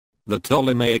The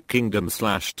Ptolemaic Kingdom /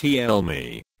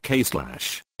 Ptolemaic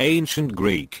Ancient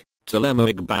Greek,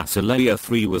 Ptolemaic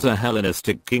Basileia III was a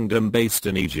Hellenistic kingdom based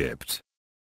in Egypt.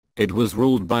 It was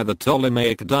ruled by the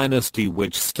Ptolemaic dynasty,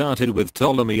 which started with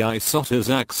Ptolemy I Soter's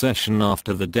accession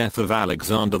after the death of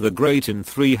Alexander the Great in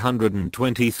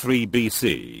 323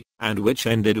 BC, and which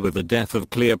ended with the death of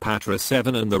Cleopatra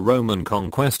VII and the Roman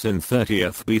conquest in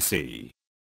 30th BC.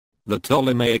 The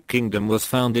Ptolemaic Kingdom was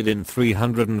founded in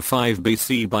 305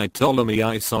 BC by Ptolemy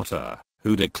I Soter,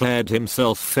 who declared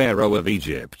himself Pharaoh of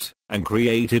Egypt, and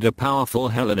created a powerful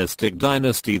Hellenistic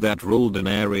dynasty that ruled an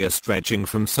area stretching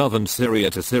from southern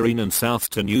Syria to Cyrene and south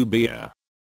to Nubia.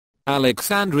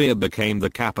 Alexandria became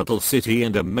the capital city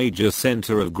and a major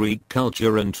center of Greek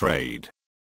culture and trade.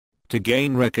 To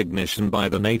gain recognition by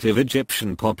the native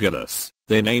Egyptian populace,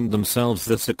 they named themselves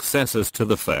the successors to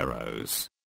the pharaohs.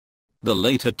 The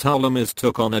later Ptolemies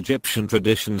took on Egyptian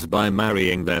traditions by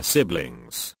marrying their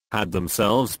siblings, had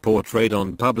themselves portrayed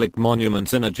on public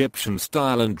monuments in Egyptian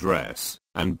style and dress,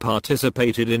 and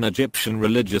participated in Egyptian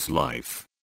religious life.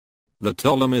 The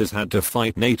Ptolemies had to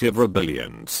fight native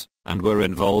rebellions, and were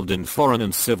involved in foreign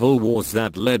and civil wars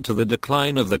that led to the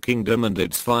decline of the kingdom and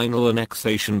its final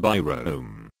annexation by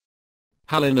Rome.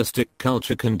 Hellenistic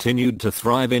culture continued to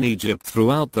thrive in Egypt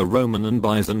throughout the Roman and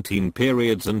Byzantine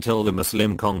periods until the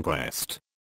Muslim conquest.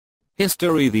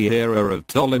 History. The era of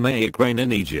Ptolemaic reign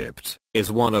in Egypt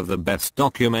is one of the best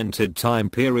documented time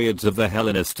periods of the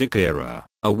Hellenistic era.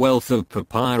 A wealth of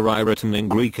papyri written in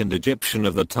Greek and Egyptian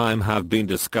of the time have been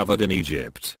discovered in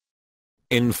Egypt.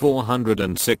 In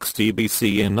 460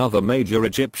 BC another major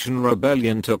Egyptian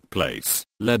rebellion took place,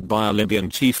 led by a Libyan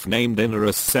chief named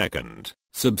Inarus II,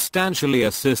 substantially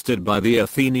assisted by the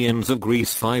Athenians of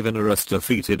Greece. Inarus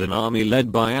defeated an army led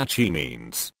by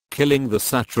Achaemenes, killing the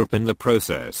satrap in the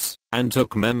process, and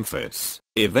took Memphis,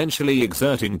 eventually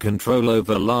exerting control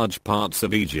over large parts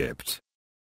of Egypt.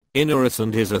 Inarus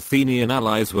and his Athenian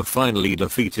allies were finally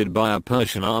defeated by a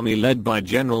Persian army led by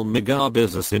General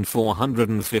Megabyzus in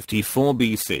 454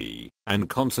 BC, and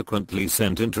consequently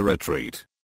sent into retreat.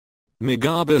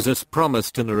 Megabyzus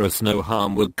promised Inarus no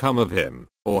harm would come of him,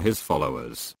 or his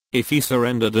followers, if he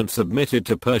surrendered and submitted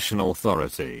to Persian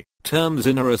authority, terms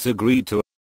Inarus agreed to.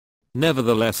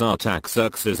 Nevertheless,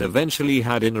 Artaxerxes eventually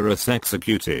had Inarus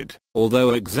executed, although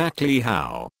exactly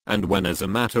how, and when is a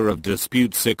matter of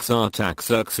dispute.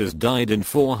 Artaxerxes died in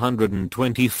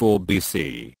 424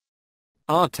 BC.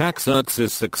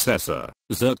 Artaxerxes' successor,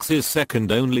 Xerxes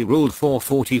II, only ruled for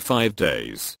 45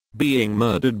 days, being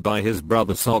murdered by his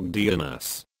brother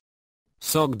Sogdianus.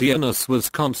 Sogdianus was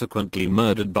consequently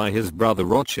murdered by his brother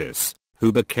Rochus,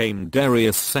 who became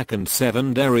Darius II.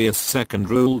 Darius II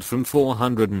ruled from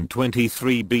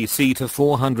 423 BC to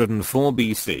 404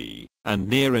 BC, and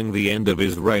nearing the end of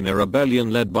his reign a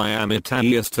rebellion led by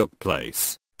Amytaeus took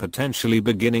place, potentially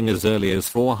beginning as early as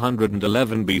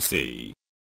 411 BC.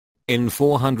 In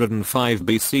 405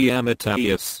 BC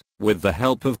Amytaeus, with the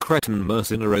help of Cretan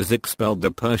mercenaries, expelled the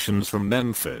Persians from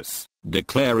Memphis,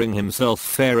 declaring himself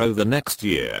pharaoh the next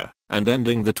year, and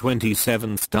ending the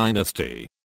 27th dynasty.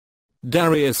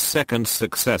 Darius II's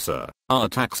successor,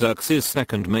 Artaxerxes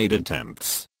II, made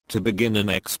attempts to begin an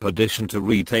expedition to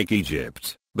retake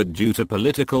Egypt, but due to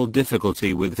political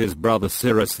difficulty with his brother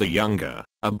Cyrus the Younger,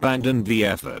 abandoned the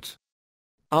effort.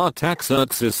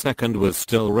 Artaxerxes II was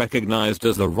still recognized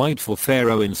as the rightful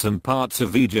pharaoh in some parts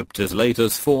of Egypt as late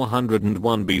as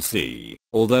 401 BC,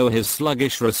 although his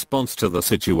sluggish response to the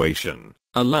situation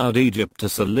allowed Egypt to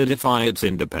solidify its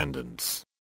independence.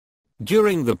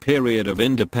 During the period of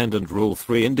independent rule,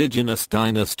 three indigenous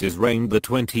dynasties reigned: the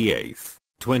 28th,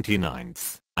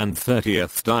 29th, and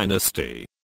 30th dynasty.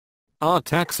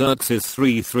 Artaxerxes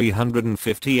III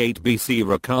 358 BC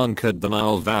reconquered the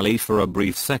Nile Valley for a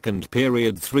brief second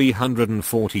period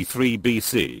 343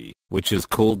 BC, which is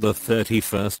called the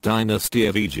 31st dynasty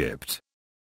of Egypt,